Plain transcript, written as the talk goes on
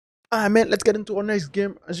Alright, man, let's get into our next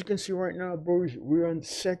game. As you can see right now, boys, we're in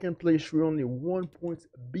second place. We're only 1 point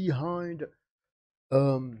behind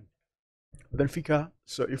um Benfica.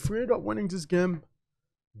 So if we end up winning this game,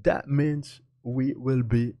 that means we will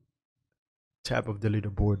be top of the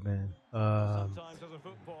leaderboard, man.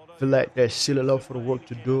 Feel like there's still a lot for the work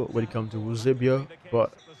to do when it comes to Eusebio,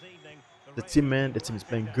 but the team is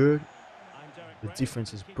playing good. The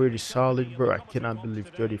defense is pretty solid, bro. I cannot believe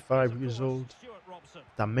 35 years old.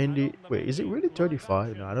 Tamendi, wait, is it really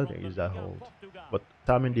 35? No, I don't think he's that old. But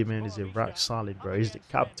Tamendi, man, is a rock solid, bro. He's the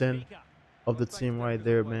captain of the team right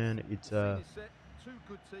there, man. He's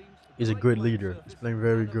a great leader. He's playing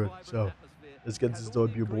very good. So let's get this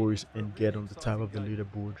debut, boys, and get on the top of the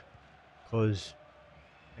leaderboard, cause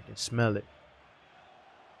I can smell it.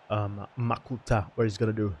 Makuta, what he's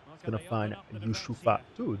gonna do? He's gonna find Yusufa.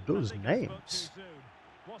 Dude, those names.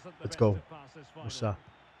 Let's go, Musa.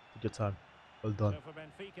 Take your time. Well done.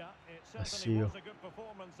 I see you.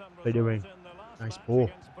 Play the ring. Nice ball.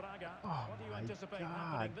 Oh my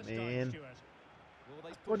god, man.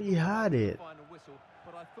 I thought he had it.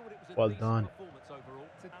 Well done.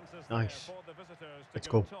 Nice. Let's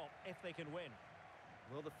go.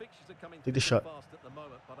 Take the shot.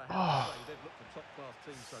 Oh,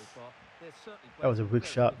 that was a big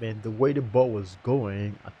shot, man. The way the ball was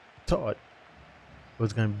going, I thought it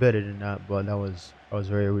was going to be better than that, but that was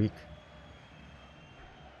very weak.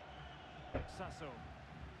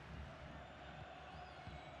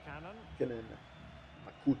 Cannon,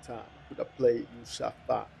 Makuta play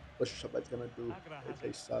Musafa. What Musafa is gonna do? They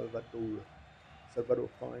play Salvador. Salvador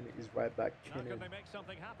fine is right back.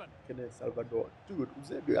 Kenan Salvador. Dude,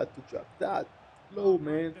 Eusebio had to drop that low,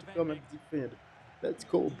 man, to come and defend. Let's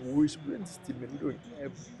go, boys. We're in this team, man. We're doing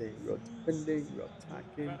everything. We're defending, we're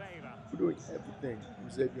attacking, we're doing everything.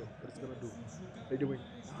 Eusebio, what it's gonna do? Play the wing.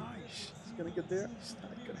 Nice. It's gonna get there. It's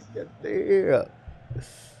not gonna get there.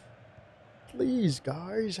 Please,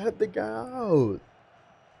 guys, help the guy out.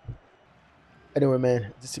 Anyway,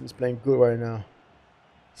 man, this team is playing good right now.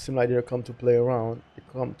 Seem like they don't come to play around. They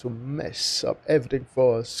come to mess up everything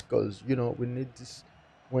for us because, we need this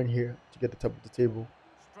win here to get the top of the table.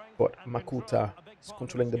 But Makuta is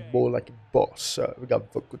controlling the ball like a boss. We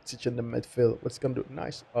got Vukutic in the midfield. What's going to do?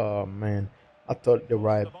 Nice. Oh, man. I thought the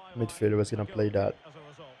right midfielder was going to play that.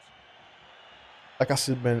 Like I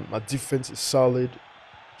said, man, my defense is solid.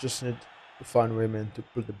 Just need to find a way, man, to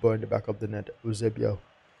put the ball in the back of the net. Eusebio.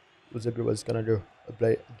 Eusebio was going to do.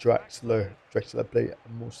 Play Draxler. Draxler play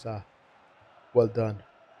Musa. Well done.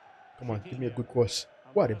 Come on, give me a good cross.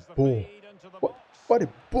 What a ball. What a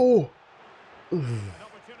ball. Oof.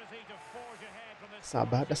 That's not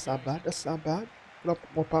bad. That's not bad. That's not bad. Put up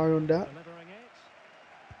more power on that.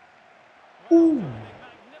 Ooh.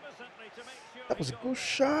 That was a good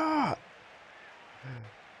shot.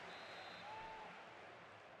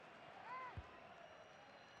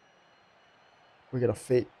 We're going to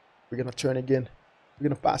fake. We're going to turn again. We're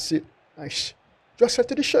going to pass it. Nice. Draxler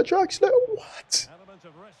to the shot. Draxler. What?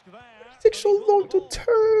 It takes so long to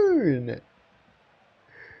turn.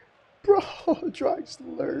 Bro,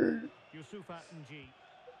 Draxler.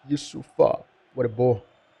 Yusufa. What a ball.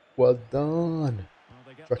 Well done.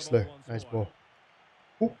 Draxler. Nice ball.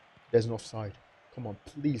 Ooh, there's no offside. Come on,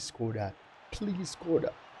 please score that. Please score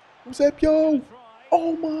that. Eusebio.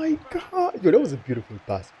 Oh my god. Yo, that was a beautiful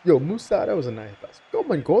pass. Yo, Musa, that was a nice pass.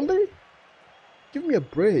 Come on, goalie. Give me a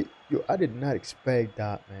break. Yo, I did not expect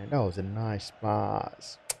that, man. That was a nice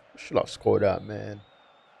pass. Should have scored that, man.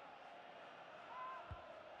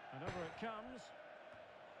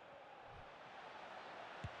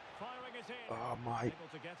 Oh my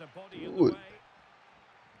dude.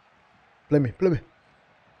 Play me, play me.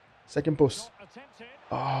 Second post.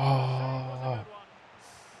 Oh.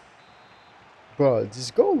 Bro,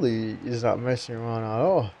 this goalie is not messing around at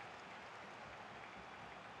all.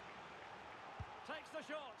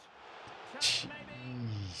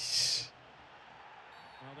 Jeez.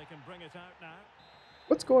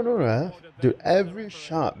 What's going on, Raf? Dude, every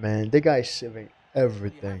shot, man. The guy's saving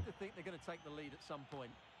everything.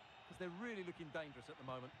 They're really looking dangerous at the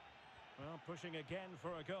moment. Well, pushing again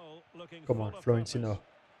for a goal, looking Come full on, of Florentino. purpose.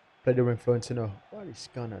 Play the ring, Florentino. What is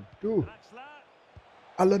gonna do?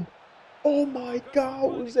 Alan. Oh my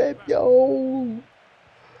god, Eusebio.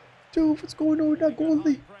 Dude, what's going on with that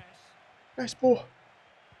goalie? Nice ball.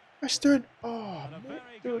 Nice turn. Oh, man.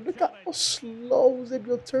 Dude, look at how slow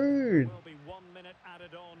Eusebio turned.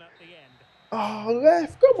 Oh,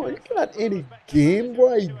 ref, come on. You cannot end a game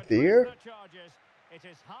right there.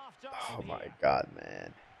 Oh my god,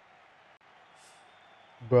 man.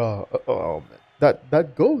 Bro, oh man.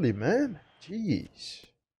 That goalie, man. Jeez.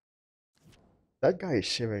 That guy is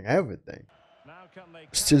sharing everything. Now can they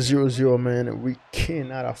Still capture the 0-0, lead? man. We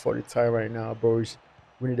cannot afford a tie right now, boys.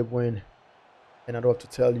 We need a win. And I don't have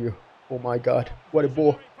to tell you. Oh my God. What a It's a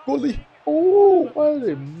ball. very Goalie. promising, one of Oh, a what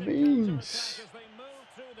a fantastic means. counter-attack as they move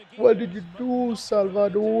through the What did gears, you but do, not a brilliant end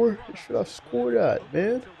Salvador? You should product. have Well, they scored didn't that, look good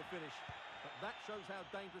man. until the finish, but that shows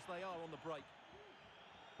how dangerous they are on the break.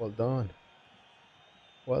 Well done.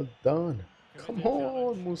 Well done. Come Committed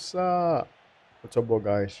challenge. on, Musa. What's up,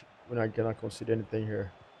 guys? We're not gonna concede anything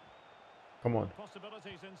here. Come Well, on.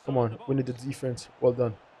 possibilities Come inside the on. We need box. the defense. Well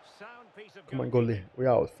done. Sound piece of Come on, goalkeeping. goalie. We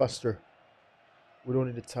out. Faster. We don't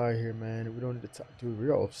need a tie here, man. We don't need a tie. Dude,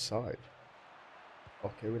 we're offside.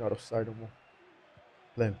 Okay, we're not offside no more.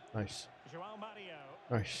 Play him. Nice. Joao Mario.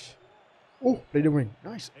 Nice. Oh, play the wing.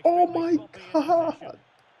 Nice. Oh Extremely my sloppy in possession. God.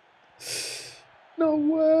 No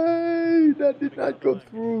way. That did Putting it not go underway.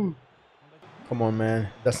 through. Come on, man.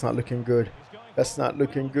 That's not looking good. He's going That's forward not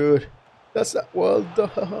looking well. good. That's not well Oh, well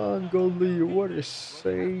done, done on goalie. What a goalkeeping. Well, you have to say,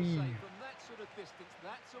 save. from that sort of distance,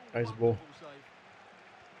 that's a Nice ball. wonderful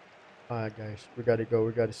save. Alright, guys. We got to go.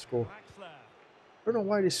 We got to score. Draxler. I don't know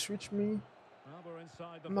why they switched me. Well, we're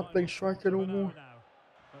inside the I'm not playing final striker quarter of no an more. hour now.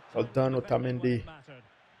 But Well tightly done, defended when Otamendi. it mattered.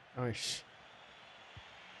 Nice.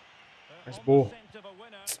 Nice On the ball. scent of a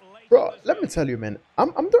winner late in Bro, this let me game. tell you, man.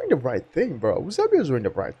 I'm doing the right thing, bro. Eusebio is doing the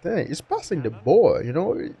right thing. He's passing the Cannon. ball, you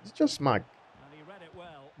know. It's just And he read it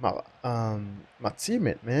well. my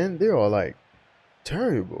teammate, man. They are like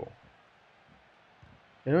terrible.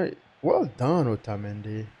 You know, well done,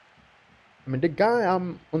 Otamendi. I mean, the guy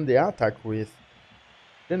I'm on the attack with,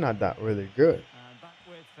 they're not that really good. And back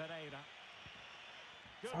with Ferreira.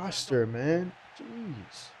 Good tackle. Faster, man.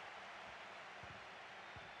 Jeez.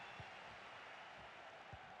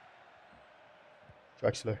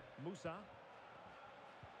 Draxler. Musa.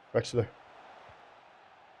 Draxler.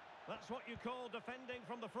 That's what you call defending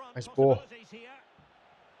from the front. Nice ball. Possibilities here.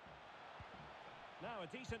 Now a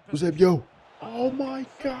decent possession. Eusebio. Oh, Oh my good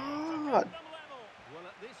save to keep God. them level. Well,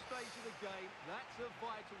 at this stage of the game, that's a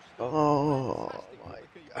vital stop. Oh Fantastic from my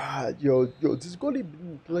the keeper. God. Yo, this goalie been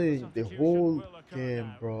And the playing the substitution whole will occur game,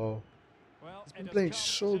 now. bro. Well, He's it been has playing come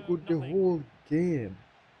so to good the nothing. whole game.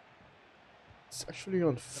 It's actually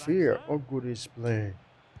unfair Draxler. how good he's playing.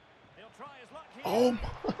 He'll try his luck here. Oh my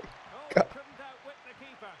Oh, he God. couldn't outwit the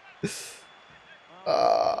keeper. Oh, this is a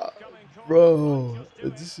Ah, forthcoming corner. Might bro, just do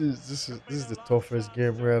it. this Could be is their the last toughest chance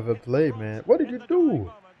game we to ever hit the played, pot man. What did in you the dying do?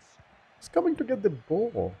 moments. He's coming to get the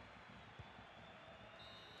ball.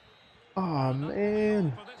 Ah, Well, not many goals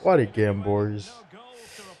man. for this What a side game, anyway. boys. No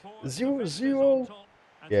goals to report. The Zero visitors on zero. top.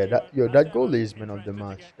 And Yeah, Stuart, that as ever, goalie is man of the interested to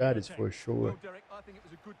match. get That your is take. for sure. Well, Derek, I think it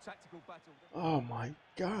was a good tactical battle. Oh my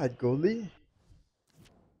God, goalie.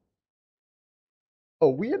 Oh,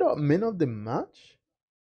 we are not men of the match?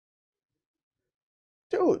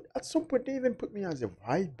 Dude, at some point they even put me as a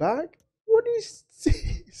right back? What is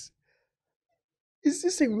this? Is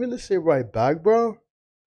this thing really say right back, bro?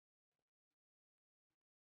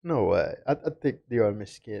 No way. I think they are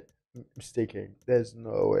mistaken. There's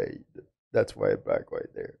no way. That's right back right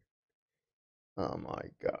there. Oh my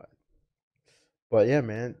God. But yeah,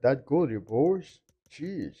 man, that goalie, boys.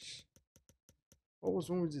 Jeez. What was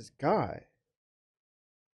wrong with this guy?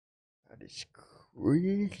 That is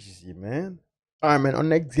crazy, man. Alright, man. Our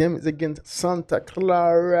next game is against Santa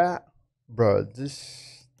Clara. Bro,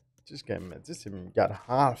 this game, man. This team got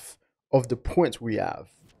half of the points we have.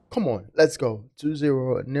 Come on, let's go.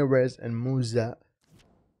 2-0, Neres and Musa.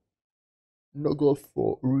 No goal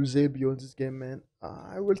for Eusebio in this game, man.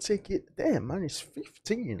 I will take it. Damn, man, it's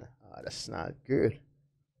 15. That's not good.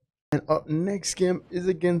 And our next game is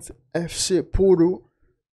against FC Porto.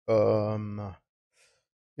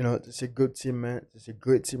 It's a good team, man. It's a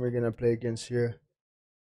great team we're gonna play against here.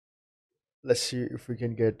 Let's see if we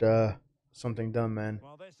can get something done, man.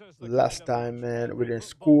 Well, this is the kind Last of time, match man, we every didn't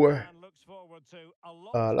football score. fan looks forward to. A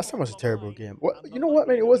lot Last time was a on the terrible line game. Well, and the you know what,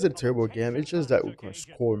 man? It was likelihood a of a terrible game. It's just that tension-packed we couldn't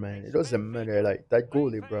occasion. score, man. It It's doesn't matter. Benfica. Like that They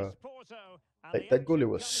goalie, bro. face Porto, and Like the that goalie action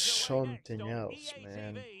was comes your way next something on else, EA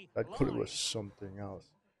man. TV That goalie was live. something else.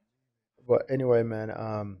 But anyway,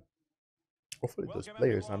 man. Hopefully those Welcome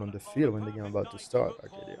players not everyone on the on the field when the game perfect about to night start. Okay,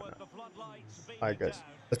 football they are with not. the floodlights Alright, beaming guys. down.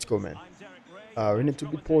 Let's go, man. I'm Derek Ray, your We need match to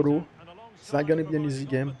beat commentator, Porto. and It's not alongside gonna be an providing easy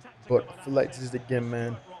all the game, but tactical I feel like this analysis is the is game,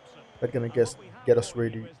 man. Stuart Robson. That's gonna And what we have get us for you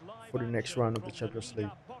ready is live for the next action round of the from the Champions League.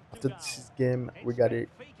 Liga After Portugal. this game, we It's gotta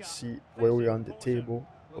Benfica see where we are facing on the Porto. table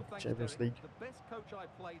Well, of the thanks, Champions Derek. League. The best coach I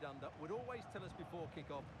played under would always tell us before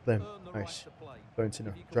kick-off, Play him. earn the right Nice. to play. Florentino.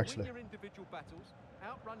 If you can win Draxler. your individual battles,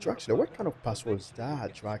 outrun your Draxler, what opponent, kind of pass was eventually you'll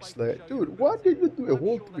that, get the space to Draxler? show your Dude, why ability. did you do a I'm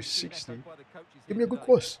whole sure that's been 360? echoed by the coaches Give here me a good today.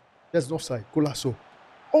 cross. There's no side. Golasso.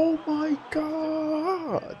 Oh Well, my almost a goal for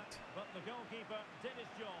God. Ferreira, but the goalkeeper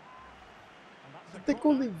Did the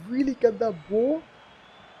goalie really get that ball?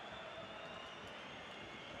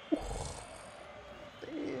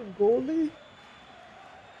 Damn, goalie.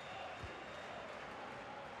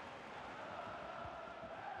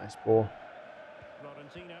 Nice ball.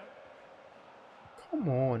 Come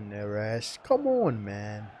on, Neres. Come on,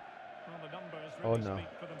 man. Well, the numbers Oh really no.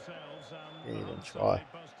 speak for themselves. He didn't Alongside try.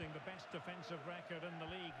 boasting the best defensive record in the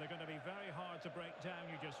league, they're going to be very hard to break down,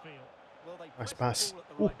 you just feel. Well, they Nice press pass. the ball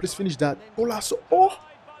at the Oh, right please time finish that. and then Golazo. Oh,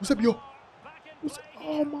 Denied by the Eusebio. bar. Back in play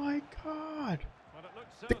Oh here. my God. Well, it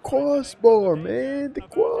looked so The threatening, but the crossbar, danger man. The averted.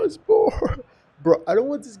 crossbar. Bro, I don't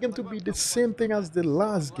want this game Well, to they be won't the come close same to thing as that. the So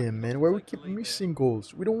last unlucky game, not man, to where we take the keep lead there. missing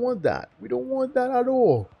goals. We don't want that. We don't want that at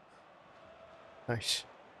all. Nice.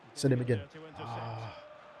 Send him Brilliant again. there to intercept. Ah.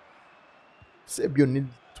 Sebio needed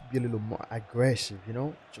to be a little more aggressive, you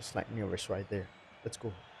know? Just like Neres right there. Let's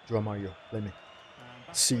go. Draw Mario. Let me And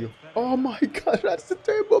back see with you. Oh Ferreira. my God, that's a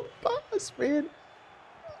terrible pass, man.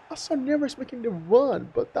 I saw Neres making the run,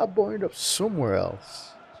 but that ball ended up somewhere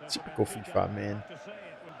else. So for Typical Benfica, FIFA, they man. have to say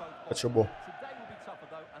it In both That's your boxes. ball. Today will be tougher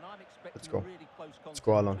though, and I'm Let's expecting a go. really close Let's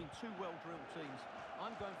go, contest Alan. between two well-drilled teams.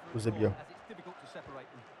 I'm going for a draw Eusebio. as it's difficult to separate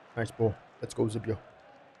them. Nice ball. Let's go, Eusebio.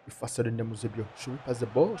 You're faster than them, Eusebio. Should we pass the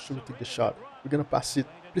ball or That's should we a take the really shot? good run. We're going to pass it.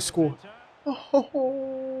 Played into Please the score. centre.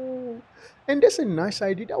 Oh, and that's a nice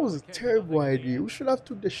idea. That was Well, a it came to terrible nothing in the idea. end. We should have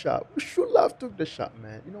took the shot. We should have took the shot,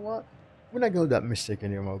 man. You know what? We're not going to do that mistake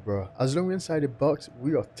anymore, bro. As long as we're inside the box,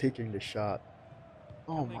 we are taking the shot.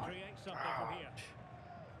 Oh Can they my create something from God. here?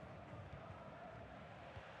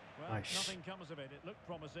 Well, Nice. nothing comes of it. It looked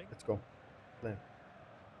promising. Let's go. Play.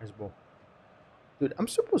 Nice ball. Dude, I'm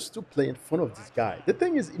supposed to play in front of this guy. The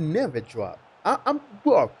thing is, he never dropped.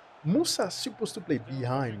 Bro, Musa's supposed to play Still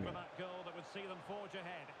behind pushing me. for that goal that would see them forge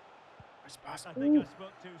ahead. Nice pass. I think Ooh. I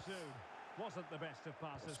spoke too soon. Wasn't the best of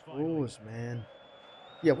passes Of finally. course, man.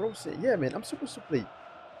 Yeah, what I'm saying. Yeah, man, I'm supposed to play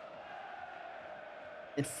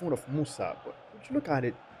in front of Musa, but would you look at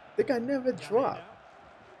it? The guy never dropped.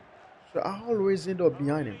 Gamino. So I always end up A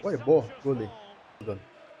behind him. really What a ball, sumptuous goalie. ball. Hold on.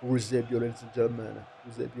 Eusebio, ladies and gentlemen.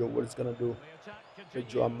 Eusebio, what is gonna do? And the attack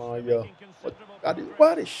Pedro continues. They're Amaya. making What? considerable What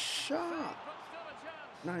a progress. shot! Save, but still a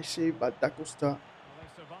chance. Nice save by Da Costa. Well,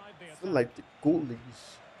 they survived the I feel attack. like the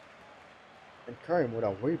goalies and Karim would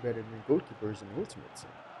have way better than goalkeepers in Ultimate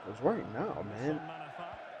Team. Because right now, man, Son Manafa.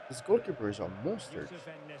 these goalkeepers are monsters. Yusuf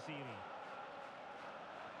En-Nesyri.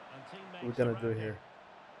 And What we teammates gonna do around him. here?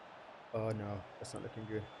 Oh no, that's not looking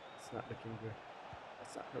good. It's not looking good.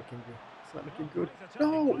 That's not looking good. It's not looking Well, good. great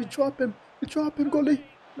attacking No, he play. dropped him. He dropped him, Could goalie. be.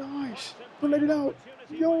 Nice. Quite Don't simply, let an it out.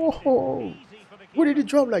 opportunity wasted. Yo. Easy for the Where did keeper. he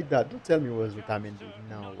drop like that? Don't tell me it was Chance Otamendi. to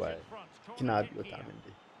No nudge way. in front. Corner Cannot kick be here.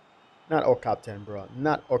 Otamendi. Not our captain, bro.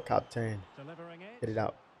 Not our captain. Delivering it. Get it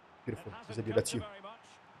out. It Beautiful. hasn't Eusebio, come that's to you. very much.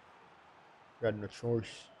 You had no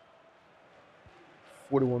choice.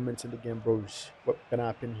 41 minutes in the game, bros. What gonna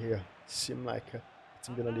happen here? Seem like it's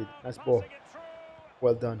And gonna lead. now Nice ball. passing it through.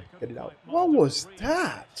 Well Well, done. they Get couldn't it out. quite What master it was really yet.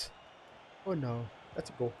 that? Oh no. That's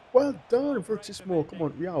a goal. Well done, Well, great Vertismo. Come defending.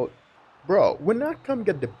 on, we out. Bro, when I come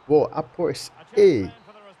get the ball, I press A chance A. then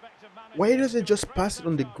for the respective Why managers does it to just impress pass it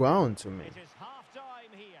their on the charges. ground to me? It is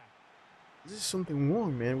half-time here. This is something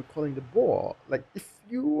wrong, man, with calling the ball. Like, if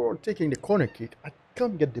you are taking the corner kick, I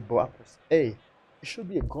come get the ball, I press A. It should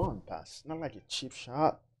be a ground pass, not like a cheap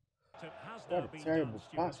shot. It has now What a been done, terrible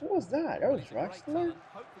Stuart. pass. What was that? That Well, was he's a great Draxler? talent.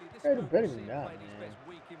 Hopefully this Tried to move better will see than him that, playing his man. best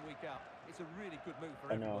week in, week out. It's a really good move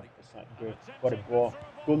for I know, everybody. it's not And good. What a attempting the ball.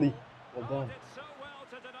 through Goalie, ball. well Oh, done. did so well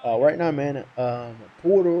to deny it. Right now, man,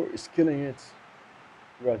 Porter is killing it.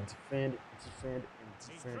 We got defend, defend, and He's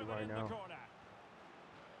defend driven right in the now. corner.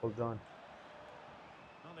 Well done.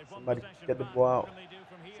 Well, they've won Somebody possession get the back. ball What out. can they do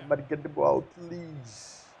from here? Somebody get the ball out,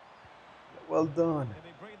 please. Well done.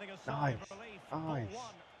 Maybe breathing a sigh Nice. of relief. Ball Nice.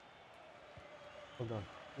 one. Hold on.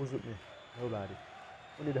 Who's with me? Nobody.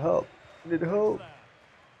 We need help. We need Width help.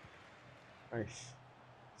 there. Nice.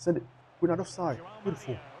 Send it. We're not offside. Joao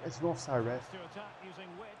Beautiful. Mario. It's no offside, right? Chance to attack using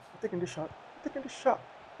width. We're taking the shot. We're taking the shot.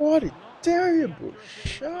 What a Not quite the terrible accuracy he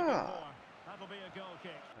was looking shot. for. That'll be a goal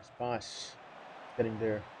kick. Nice pass. Getting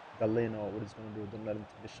there. Galeno, what he's going to do? Don't let him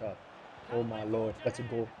take the shot. Oh Can my they lord. forge That's a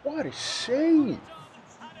ahead? goal. What a Oh, save. they've got it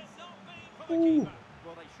done. Had it not been for the Ooh. keeper.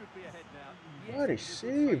 Well, they should be ahead now. Yes, What it a was a good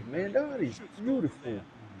save, save, man. Benny, but That he is should score from beautiful. there.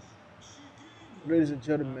 Ladies and And the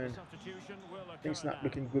gentlemen, substitution will things occur not now.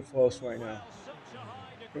 looking good for us right now. Well, such a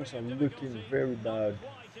high Things degree are of looking difficulty. very Not bad.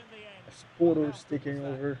 quite in the end. Well, how Supporters good was taking that?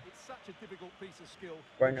 over. It's such a difficult piece of skill.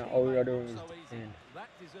 Right The now, key all we are made doing look is so easy. defend. That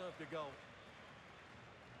deserved a goal.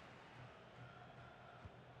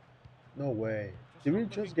 No way. Just Did we not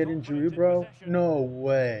looking just get injury, confident in bro? possession. No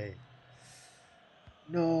way.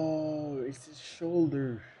 No, it's his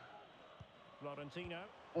shoulder. Florentino.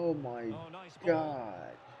 Oh my Oh, nice ball.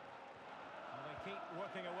 God. And they keep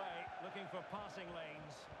working away, looking for passing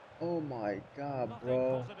lanes. Oh my God, Nothing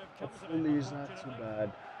bro. positive comes of it, Hopefully it's not too unfortunately.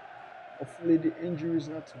 bad. Hopefully the injury is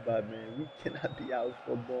not too bad, man. We cannot be out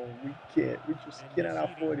for long. We can't. We just And cannot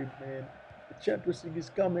Nesiri. afford it, man. The Champions League is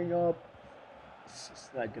coming up. It's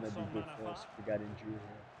not gonna be Son good for Manafa. us if we got injured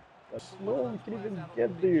here. But Put one of no, we those can players even out on the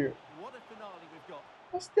get pitch. there. What a finale we've got.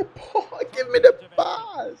 What's the point? Give me Perfect the intervention.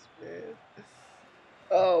 pass, man.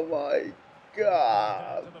 Oh my Comes down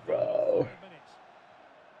God, to the final bro. 5 minutes.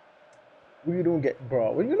 We don't get,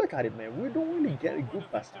 bro. When you look at it, man, we don't really Looking get a forward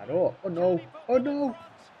good pass at effectively. all. Oh Can no. he put Oh them in no. front?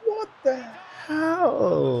 What He the does! And with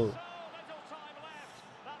hell? so little time left,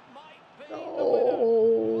 that might be the winner.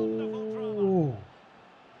 Wonderful drama. No.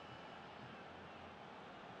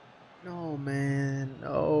 No, man.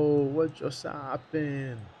 No. What just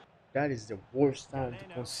happened? That is the worst time to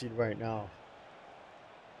Galeno. concede right now.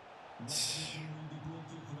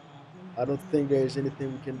 I don't think there is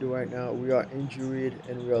anything we can do right now. We are injured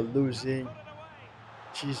and we are Can he losing. put it away?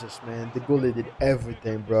 Jesus, man. That's The a good goalie did kick to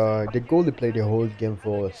everything, turn the bro. series The again goalie played the and whole again game and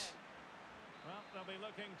for again. us. Well, they'll be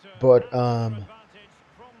looking to But add to their advantage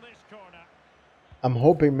from this corner. I'm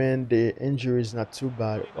hoping, man, the injury is not too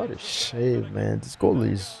bad. Well, he What a makes the save, and save, again, man. This and goal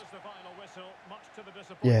there is, goes the final whistle, much to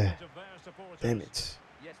the yeah. disappointment of their Damn supporters. it.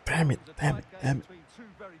 Yes, Paul, Damn it it. was a Damn it. tight game Damn it. between two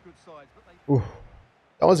very good sides, but they Ooh.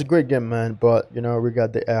 That was a great game, man. But, you know, we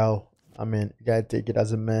got the L. I mean, you got to take it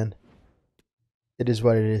as a man. It is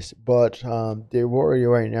what it is. But the worry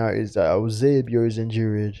right now is that Eusebio is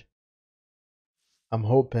injured. I'm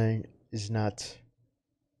hoping it's not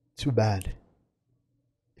too bad.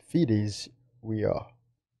 If it is, we are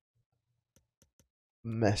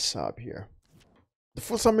mess up here. The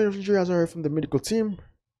full summary of injury has arrived from the medical team.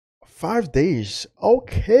 5 days.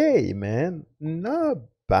 Okay, man. Not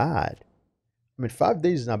bad. I mean, 5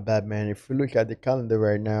 days is not bad, man. If we look at the calendar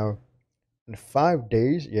right now, in 5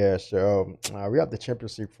 days, yeah, so we have the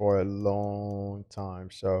Champions League for a long time.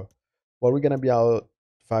 So, well, we're going to be out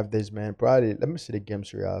 5 days, man. Probably, let me see the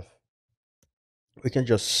games we have. We can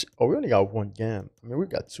just, oh, we only got one game. I mean, we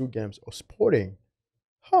got two games. Oh, Sporting.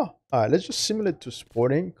 Huh. All right, let's just simulate to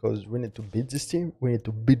Sporting because we need to beat this team. We need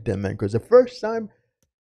to beat them, man. Because the first time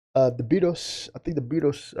the beat us, I think the beat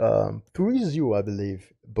us 3-0, I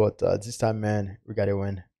believe. But this time, man, we got to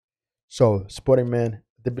win. So, Sporting, man,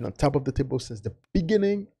 they've been on top of the table since the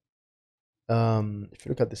beginning. If you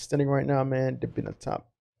look at the standing right now, man, they've been on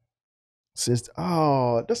top since.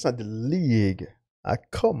 Oh, that's not the league.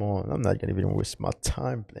 Come on, I'm not gonna even waste my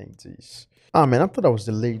time playing this. Ah, man, I thought that was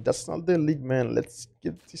the league. That's not the league, man. Let's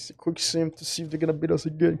give this a quick sim to see if they're gonna beat us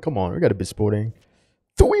again. Come on, we gotta be Sporting.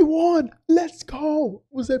 3-1. Let's go.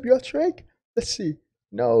 Eusébio trick. Let's see.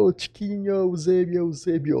 No, Chiquinho,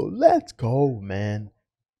 Eusébio. Let's go, man.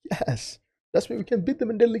 Yes. That's why we can beat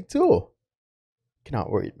them in the league too.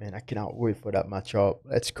 Cannot wait, man. I cannot wait for that matchup.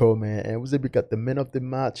 Let's go, man. And Eusébio got the man of the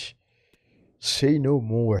match. Say no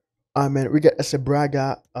more. Man, we got S.L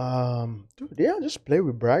Braga. Dude, yeah, just play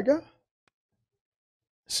with Braga.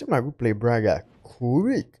 Seem like we play Braga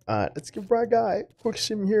quick. Let's give Braga a quick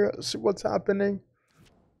sim here. See what's happening.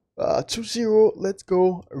 2-0. Let's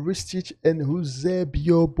go. Ristich and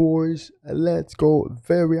Eusebio, boys. Let's go.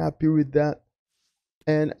 Very happy with that.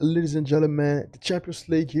 And ladies and gentlemen, the Champions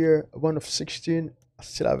League here, one of 16. I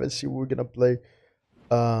still haven't seen who we're gonna play.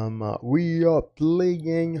 We are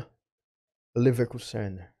playing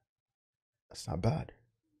Leverkusen. That's not bad.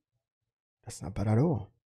 That's not bad at all.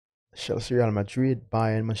 Chelsea, Real Madrid,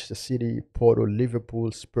 Bayern, Manchester City, Porto,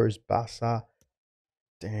 Liverpool, Spurs, Barca.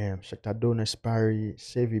 Damn, Shakhtar Donetsk, Paris,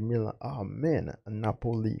 Sevilla, Milan. Oh man,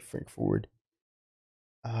 Napoli, Frankfurt.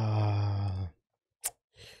 Uh,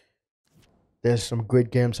 there's some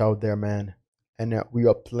great games out there, man. And we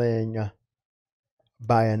are playing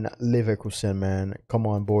Bayern Leverkusen, man. Come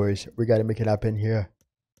on, boys. We got to make it happen here.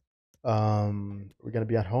 We're going to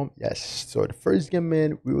be at home. Yes. So the first game,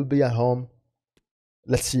 man, we will be at home.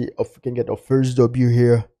 Let's see if we can get our first W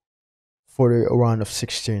here for the round of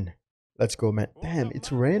 16. Let's go, man. Damn,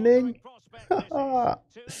 it's raining.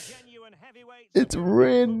 It's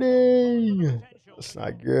raining. That's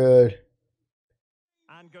not good.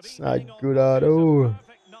 It's not good at all.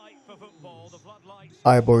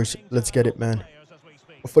 Alright, boys, let's get it, man.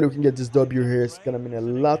 Hopefully, we can get this W here. It's gonna mean a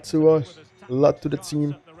lot to us, a lot to the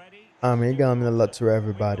team. I mean, it's gonna mean a lot to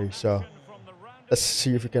everybody. So, let's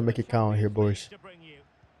see if we can make it count here, boys.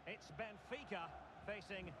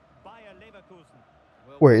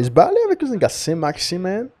 Wait, is Bayer Leverkusen got Sim Maxi,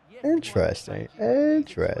 man? Interesting.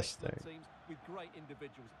 Interesting.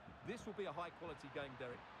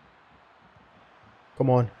 Come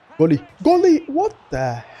on. Goalie. Goalie! What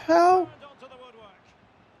the hell?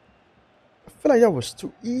 feel like that was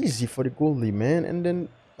too easy for the goalie, man. And then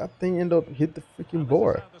that thing ended up hit the freaking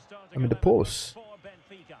bar. I mean, the post.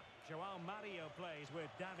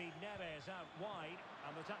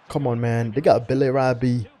 Come on, man. They got Billy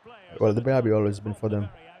Rabi. Well, the Rabi always been for them.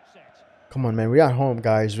 Come on, man. We at home,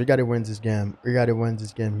 guys. We got to win this game. We got to win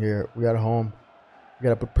this game here. We at home. We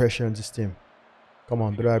got to put pressure on this team. Come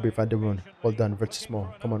on, Billy Rabi, if I do win. Well done, Rich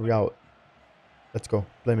Small. Come on, we out. Let's go.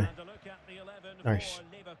 Play me. Nice.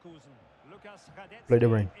 Play the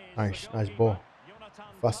ring. Nice. Nice ball.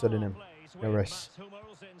 Faster than him. The rest.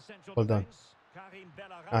 Well done.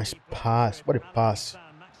 Nice pass. What a pass.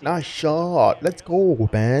 Nice shot. Let's go,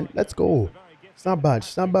 man. Let's go. It's not bad.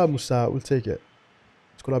 It's not bad, Musa. We'll take it.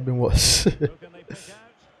 It could have been worse.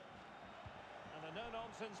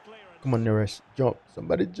 Come on, Neres. Jump.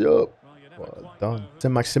 Somebody jump. Well done.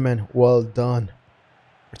 Saint Maximin. Well done.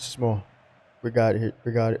 It's small. We got it.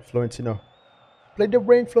 We got it. Florentino. Play the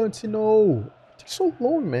ring, Florentino. It takes so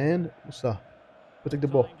long, man. Musa. Protect the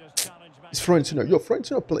ball. It's Florentino. Yo,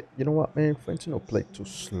 Florentino play. You know what, man? Florentino played too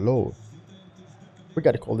slow. We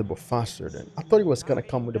got to call the ball faster then. I thought he was going to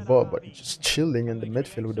come with the ball, but he's just chilling in the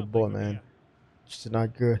midfield with the ball, man. It's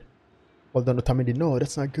not good. Well done, Otamendi. No,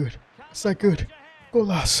 that's not good. That's not good.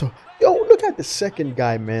 Golasso. Yo, look at the second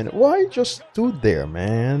guy, man. Why just stood there,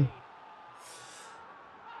 man?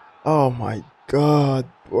 Oh, my God,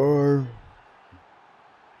 bro.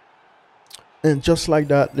 And just like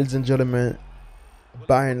that, ladies and gentlemen,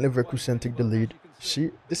 Bayern Leverkusen take the lead.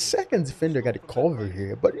 See, the second defender got a cover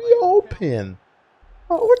here, but he open.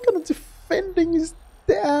 Oh, what kind of defending is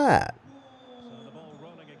that?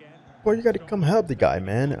 Boy, you got to come help the guy,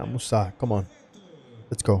 man. Musa, come on.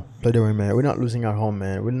 Let's go. Play the ring, man. We're not losing at home,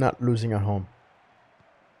 man. We're not losing at home.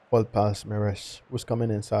 Ball pass, Meres. Who's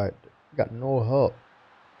coming inside? We got no help.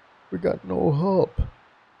 We got no help.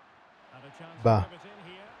 Bah.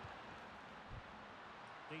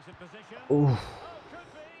 Ooh.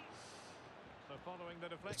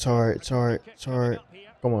 It's alright, it's alright, it's alright.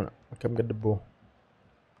 Come on, I come get the ball.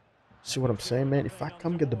 See what I'm saying, man? If I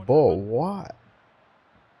come get the ball, what?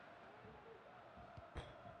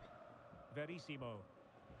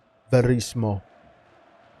 Verissimo.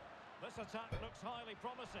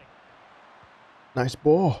 Nice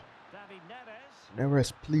ball.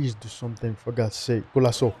 Neres, please do something for God's sake.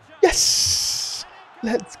 Golasso. Yes!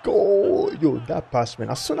 Let's go. Yo, that pass, man.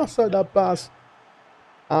 As soon as I saw that pass,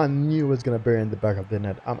 I knew it was going to bury in the back of the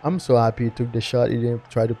net. I'm so happy he took the shot. He didn't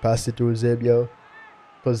try to pass it to Eusebio.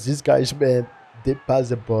 Because these guys, man, they pass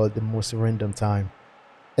the ball at the most random time.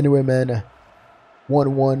 Anyway, man,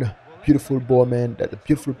 1-1. Beautiful ball, man. That a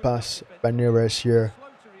beautiful pass by Neres here.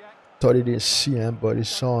 Thought he didn't see him, but he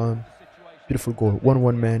saw him. Beautiful goal.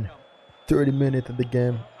 1-1, man. 30 minutes of the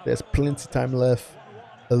game. There's plenty of time left.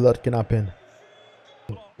 A lot can happen.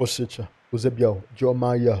 Osicha, Eusebio, Joe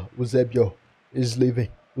Maya, Eusebio is leaving.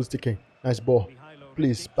 Who's taking? Nice ball.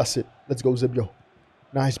 Please pass it. Let's go, Eusebio.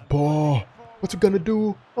 Nice ball. What's he gonna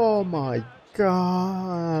do? Oh my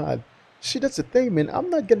God. See, that's the thing, man. I'm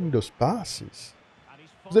not getting those passes.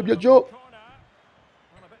 Eusebio, Joe.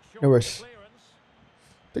 No worries.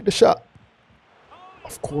 Take the shot.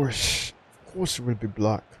 Of course it will be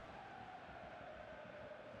blocked.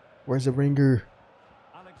 Where's the ringer?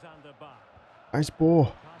 Nice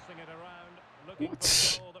ball.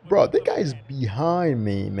 What? Bro, that guy is behind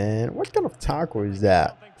me, man. What kind of tackle is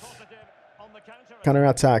that? Counter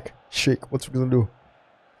attack. Shake. What's he gonna do?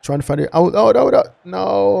 Trying to find it. Out.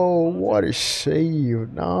 No. What a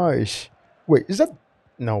save. Nice. Wait, is that?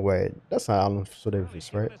 No way. That's not Alonso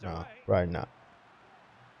Davis, right? No, right now.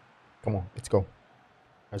 Come on, let's go.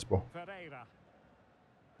 Nice ball.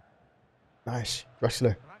 Nice.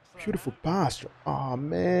 Drexler. Beautiful pass. Oh,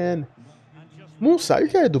 man. Musa, you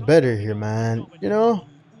gotta do better here, man. You know?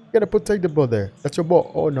 You gotta protect the ball there. That's your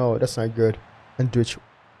ball. Oh, no. That's not good. And Twitch.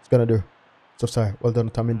 It's gonna do. So sorry. Well done,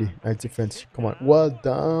 Tamindi. Nice defense. Come on. Well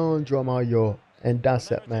done, Dramayo. And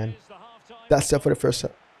that's it, man. That's it for the first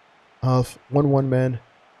half. 1-1, man.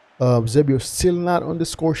 Eusebio still not on the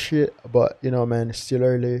score sheet, but you know, man, it's still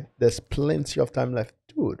early. There's plenty of time left.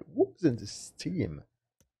 Dude, who's in this team?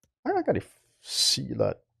 I gotta see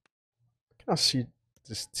that. I cannot see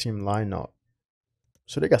this team lineup.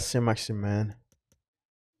 So they got Saint Maximin.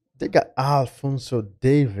 They got Alfonso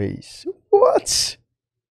Davies. What?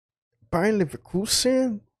 Bayern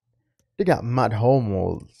Leverkusen? They got Matt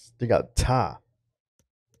Hummels. They got Ta.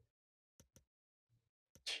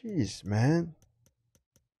 Jeez, man.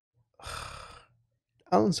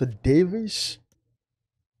 Alonso Davies?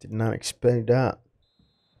 Did not expect that.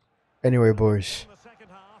 Anyway, boys.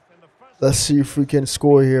 Let's see if we can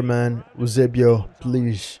score here, man. Eusebio,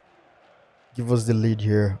 please. give us the lead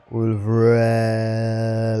here. We'll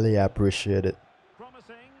really appreciate it.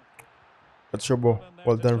 Promising. That's your ball. And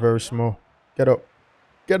Well there's a done, very tidy up. small. Get up.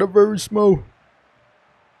 Get up very small.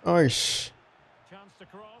 Nice. Chance to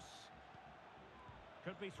cross.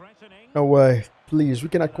 Could be threatening. No way. Please, we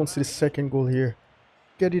cannot concede a second goal here.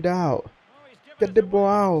 Get it out. Oh, he's given Get it the away ball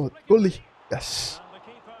out. inexplicably. Goalie. Yes. And the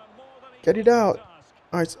keeper more than Get it equal to the out. task.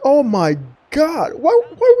 Nice. Oh my god. Why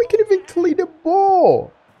we can't even clear the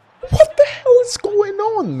ball? What the hell is going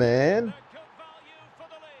on, man? They're good value for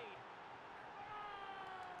the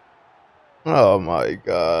lead. Oh my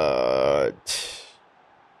god.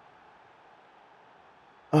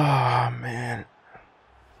 Oh man.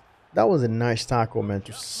 That was a nice tackle, man,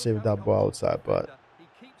 to save that ball outside, but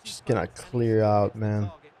just cannot clear out, man.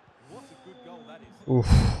 Oof.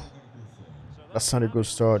 So That's that's not a an good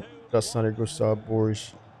start. absolute That's not a good start,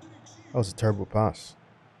 boys. That was a terrible pass.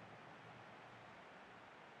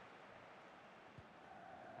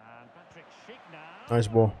 And Patrick Schick now. Nice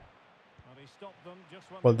ball. Well, he stopped them just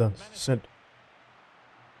when Well they done. were menacing. Sent.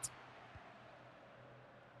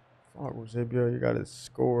 Fuck, Eusebio, you gotta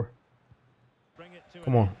score. Bring it to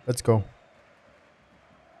Come an on, end. let's go.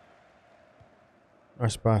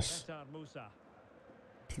 Nice pass. Cesar Musa.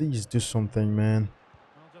 Please do something, man.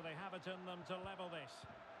 Well, do they have it in them to level this?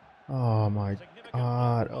 Oh my Significant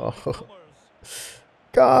god. block by the Oh. Bombers.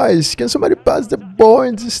 Guys, can somebody pass the ball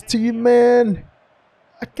in this team, man?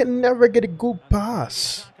 I can never get a good And a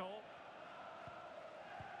pass. tackle.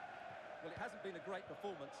 Well, it hasn't been a great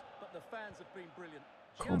performance, but the fans have been brilliant.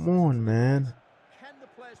 Come on, man. Can the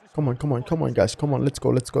players Come on, respond come on, to come on, fight? guys. Come on, let's go,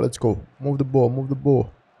 let's go, let's go. Move the ball, move the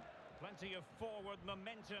ball. Plenty of forward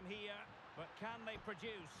momentum here, but can they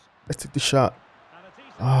produce? Let's take the shot. And a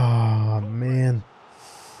decent Ah, full man.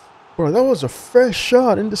 Bro, that was a fresh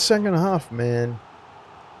shot in the second half, man.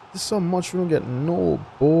 This is so much we don't get no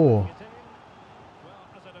ball. Get in. Well,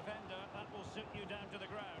 as a defender, that will suit you down to the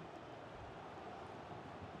ground.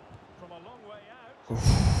 From a long way out. Oh, a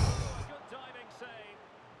good diving save.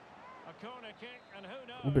 A corner kick, and who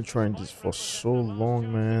knows? We've been trying this for represent so the last long,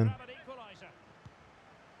 chance to man. grab an equaliser.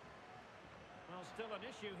 Well, still an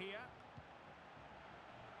issue here.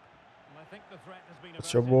 And I think the threat has been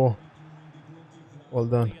That's your averted. ball. Well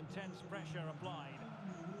done. The intense pressure applied.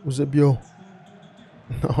 Eusebio.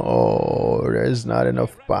 No, there's not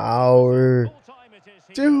enough power. Full time it is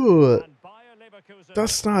here. Dude, And Bayer Leverkusen,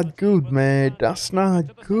 that's the not team good, with the man. advantage That's not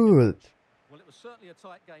into the second good. match. Well, it was certainly a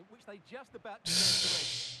tight game, which they just about deserved to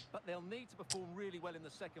win. But they'll need to perform really well in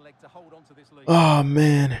the second leg to hold on to this lead. Oh,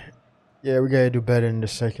 man. Yeah, we gotta do better in the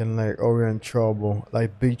second leg or we're in trouble.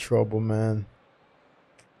 Like, big trouble, man.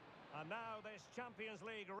 And now this Champions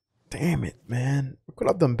League. Damn it, man. We could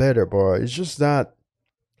have done better, bro. It's just that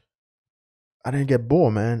I didn't get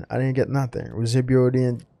ball, man. I didn't get nothing. Eusebio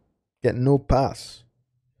didn't get no pass.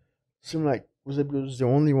 Seemed like Eusebio is the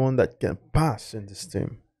only one that can pass in this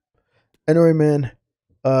team. Anyway, man.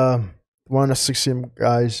 We're on a 6 game,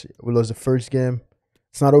 guys. We lost the first game.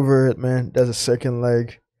 It's not over yet, man. There's a second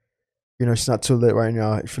leg. You know, it's not too late right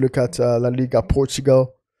now. If you look at La Liga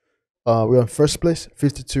Portugal, we're in first place,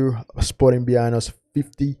 52. Sporting behind us,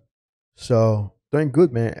 50. So doing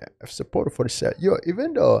good, man. I've supported for the set. Yo,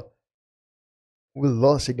 even though we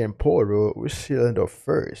lost against Porto, we're still in the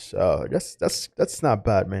first. That's not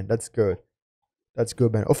bad, man. That's good. That's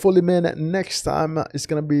good, man. Hopefully, man, next time it's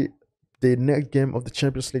gonna be the next game of the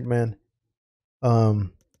Champions League, man.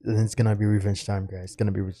 And it's gonna be revenge time, guys. It's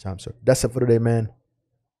gonna be revenge time. So that's it for today, man.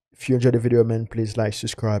 If you enjoyed the video, man, please like,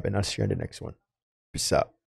 subscribe, and I'll see you in the next one. Peace out.